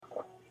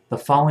The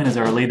following is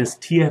our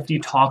latest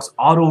TFD Talks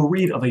auto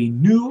read of a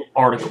new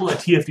article at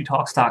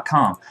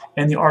tfdtalks.com,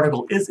 and the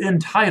article is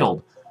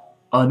entitled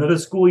Another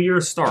School Year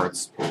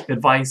Starts,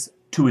 Advice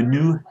to a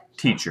New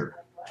Teacher.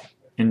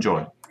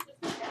 Enjoy.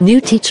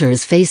 New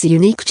teachers face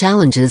unique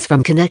challenges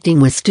from connecting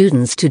with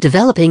students to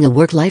developing a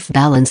work-life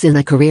balance in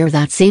a career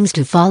that seems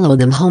to follow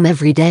them home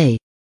every day.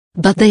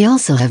 But they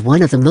also have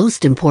one of the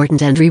most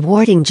important and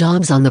rewarding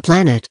jobs on the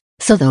planet,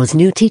 so those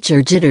new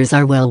teacher jitters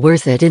are well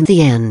worth it in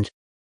the end.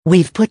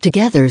 We've put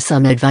together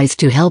some advice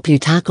to help you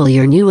tackle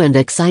your new and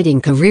exciting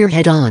career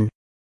head-on.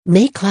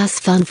 Make class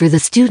fun for the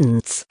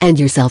students and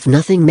yourself.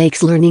 Nothing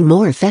makes learning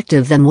more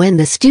effective than when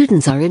the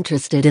students are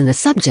interested in the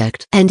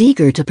subject and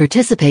eager to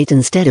participate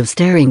instead of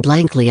staring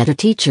blankly at a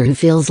teacher who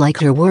feels like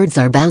her words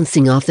are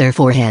bouncing off their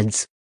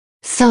foreheads.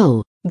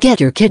 So, get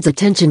your kids'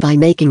 attention by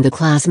making the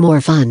class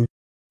more fun.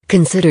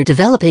 Consider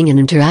developing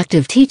an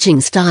interactive teaching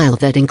style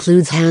that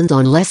includes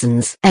hands-on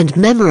lessons and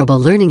memorable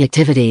learning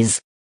activities.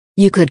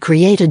 You could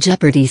create a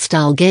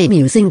Jeopardy-style game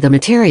using the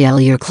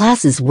material your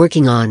class is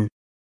working on.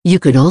 You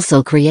could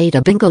also create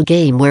a bingo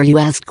game where you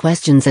ask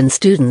questions and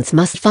students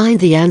must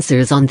find the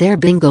answers on their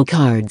bingo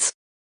cards.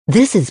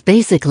 This is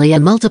basically a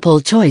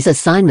multiple-choice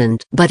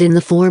assignment, but in the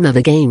form of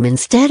a game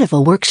instead of a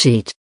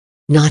worksheet.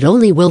 Not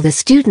only will the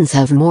students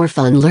have more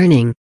fun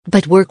learning,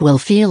 but work will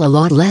feel a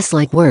lot less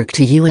like work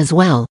to you as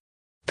well.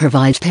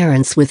 Provide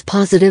parents with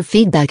positive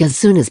feedback as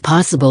soon as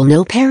possible.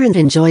 No parent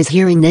enjoys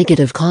hearing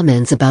negative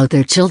comments about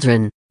their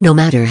children, no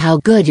matter how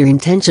good your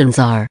intentions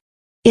are.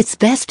 It's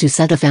best to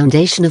set a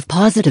foundation of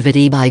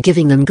positivity by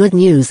giving them good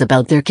news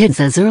about their kids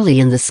as early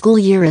in the school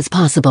year as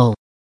possible.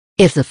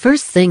 If the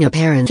first thing a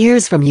parent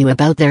hears from you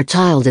about their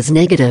child is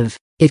negative,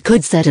 it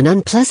could set an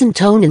unpleasant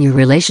tone in your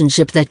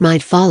relationship that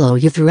might follow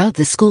you throughout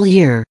the school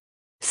year.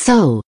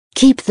 So,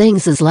 keep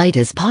things as light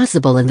as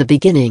possible in the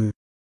beginning.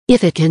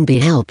 If it can be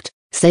helped,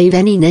 save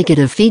any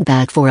negative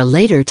feedback for a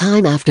later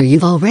time after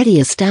you've already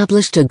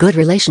established a good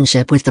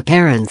relationship with the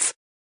parents.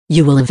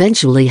 You will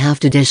eventually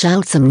have to dish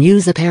out some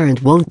news a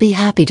parent won't be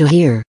happy to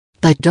hear,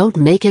 but don't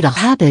make it a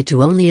habit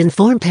to only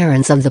inform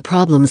parents of the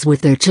problems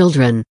with their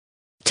children.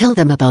 Tell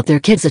them about their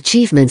kids'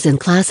 achievements in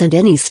class and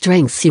any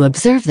strengths you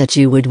observe that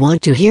you would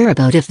want to hear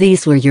about if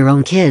these were your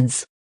own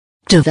kids.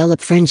 Develop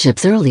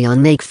friendships early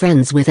on. Make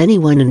friends with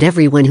anyone and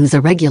everyone who's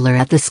a regular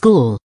at the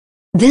school.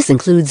 This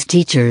includes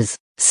teachers,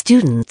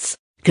 students,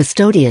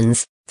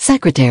 custodians,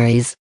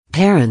 secretaries,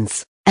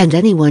 parents, and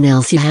anyone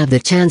else you have the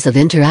chance of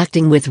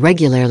interacting with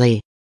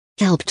regularly.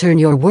 Help turn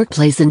your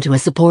workplace into a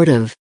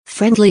supportive,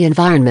 friendly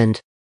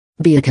environment.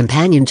 Be a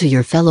companion to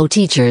your fellow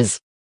teachers.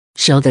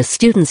 Show the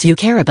students you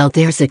care about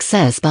their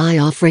success by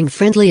offering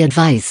friendly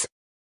advice.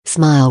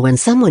 Smile when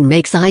someone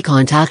makes eye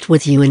contact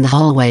with you in the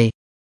hallway.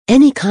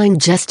 Any kind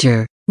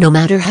gesture, no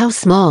matter how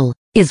small,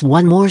 is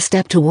one more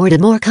step toward a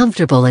more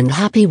comfortable and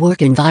happy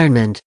work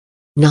environment.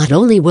 Not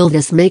only will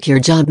this make your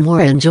job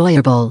more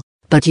enjoyable,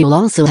 but you'll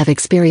also have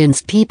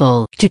experienced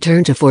people to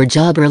turn to for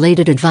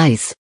job-related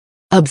advice.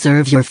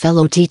 Observe your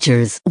fellow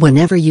teachers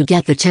whenever you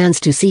get the chance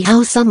to see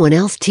how someone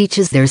else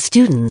teaches their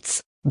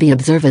students. Be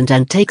observant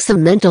and take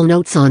some mental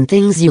notes on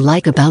things you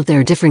like about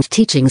their different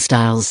teaching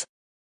styles.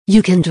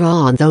 You can draw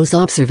on those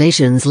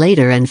observations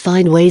later and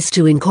find ways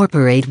to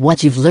incorporate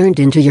what you've learned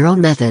into your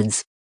own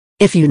methods.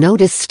 If you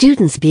notice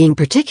students being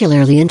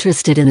particularly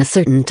interested in a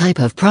certain type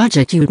of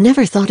project you'd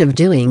never thought of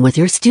doing with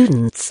your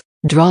students,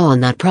 draw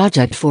on that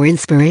project for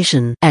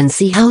inspiration and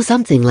see how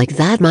something like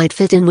that might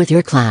fit in with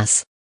your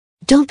class.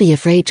 Don't be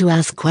afraid to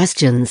ask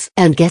questions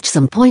and get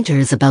some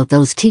pointers about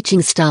those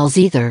teaching styles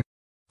either.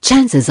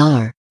 Chances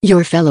are,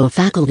 your fellow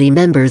faculty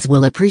members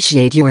will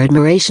appreciate your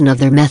admiration of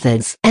their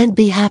methods and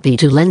be happy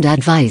to lend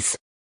advice.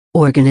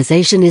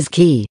 Organization is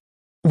key.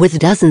 With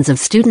dozens of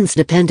students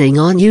depending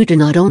on you to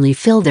not only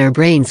fill their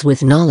brains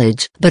with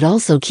knowledge, but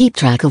also keep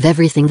track of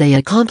everything they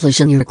accomplish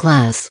in your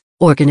class,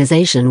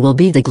 organization will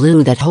be the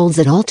glue that holds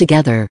it all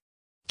together.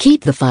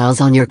 Keep the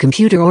files on your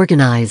computer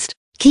organized,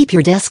 keep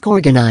your desk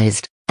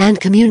organized, and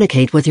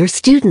communicate with your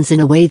students in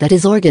a way that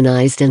is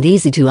organized and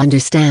easy to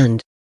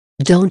understand.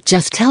 Don't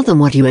just tell them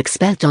what you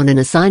expect on an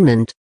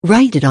assignment,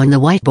 write it on the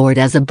whiteboard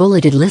as a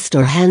bulleted list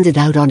or hand it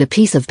out on a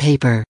piece of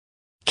paper.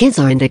 Kids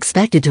aren't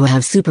expected to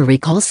have super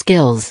recall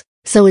skills,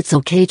 so it's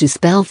okay to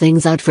spell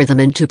things out for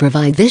them and to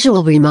provide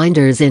visual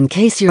reminders in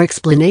case your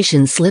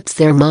explanation slips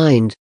their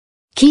mind.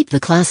 Keep the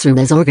classroom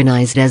as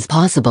organized as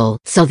possible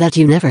so that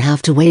you never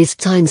have to waste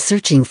time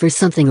searching for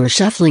something or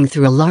shuffling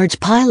through a large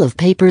pile of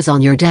papers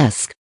on your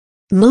desk.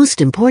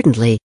 Most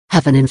importantly,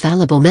 have an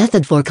infallible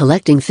method for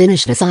collecting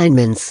finished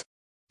assignments.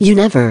 You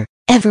never,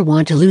 ever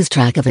want to lose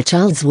track of a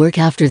child's work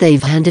after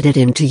they've handed it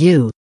in to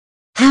you.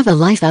 Have a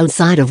life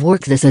outside of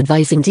work. This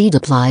advice indeed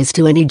applies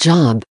to any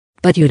job,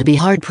 but you'd be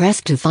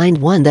hard-pressed to find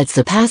one that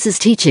surpasses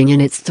teaching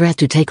in its threat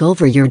to take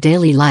over your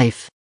daily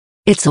life.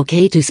 It's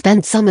okay to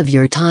spend some of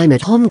your time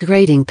at home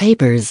grading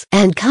papers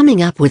and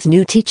coming up with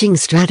new teaching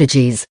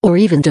strategies or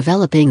even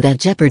developing that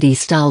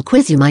Jeopardy-style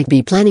quiz you might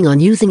be planning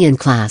on using in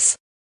class.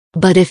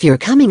 But if you're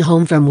coming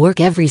home from work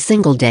every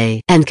single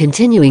day and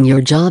continuing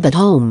your job at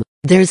home,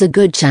 there's a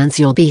good chance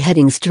you'll be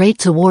heading straight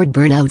toward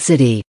Burnout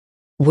City.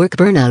 Work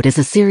burnout is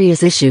a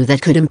serious issue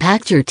that could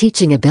impact your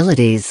teaching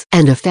abilities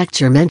and affect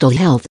your mental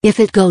health if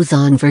it goes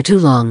on for too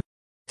long.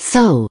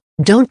 So,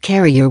 don't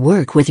carry your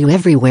work with you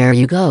everywhere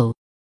you go.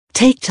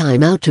 Take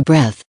time out to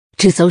breathe,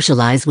 to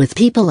socialize with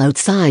people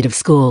outside of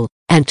school,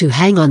 and to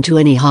hang on to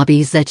any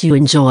hobbies that you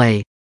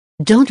enjoy.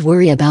 Don't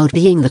worry about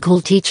being the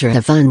cool teacher.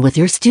 Have fun with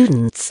your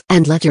students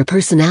and let your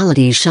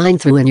personality shine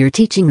through in your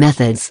teaching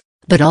methods,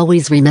 but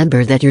always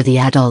remember that you're the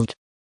adult.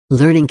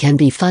 Learning can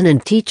be fun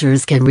and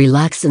teachers can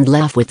relax and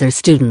laugh with their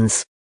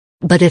students.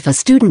 But if a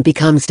student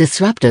becomes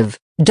disruptive,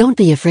 don't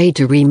be afraid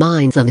to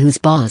remind them who's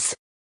boss.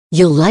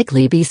 You'll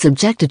likely be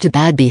subjected to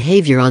bad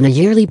behavior on a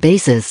yearly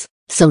basis,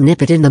 so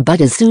nip it in the bud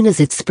as soon as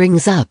it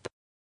springs up.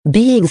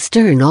 Being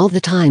stern all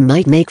the time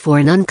might make for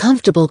an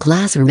uncomfortable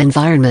classroom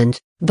environment,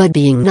 but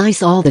being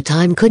nice all the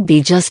time could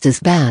be just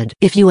as bad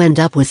if you end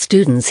up with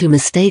students who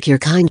mistake your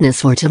kindness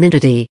for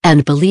timidity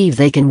and believe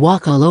they can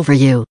walk all over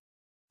you.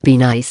 Be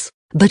nice,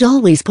 but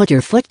always put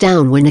your foot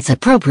down when it's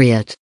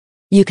appropriate.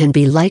 You can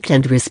be liked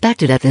and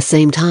respected at the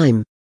same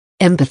time.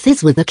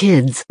 Empathize with the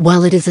kids.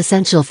 While it is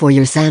essential for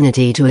your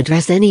sanity to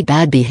address any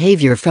bad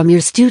behavior from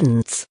your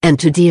students and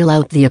to deal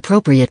out the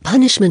appropriate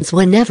punishments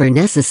whenever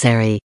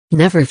necessary,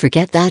 never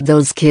forget that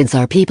those kids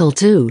are people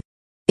too.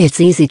 It's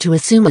easy to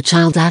assume a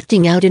child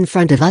acting out in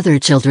front of other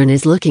children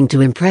is looking to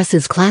impress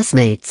his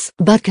classmates,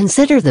 but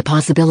consider the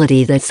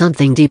possibility that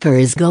something deeper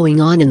is going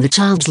on in the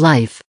child's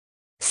life.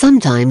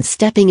 Sometimes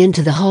stepping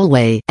into the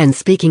hallway and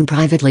speaking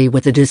privately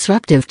with a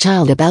disruptive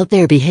child about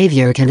their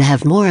behavior can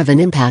have more of an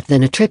impact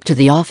than a trip to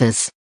the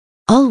office.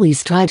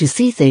 Always try to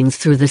see things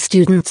through the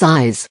student's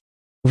eyes.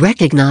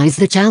 Recognize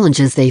the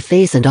challenges they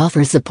face and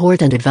offer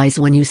support and advice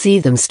when you see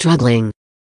them struggling.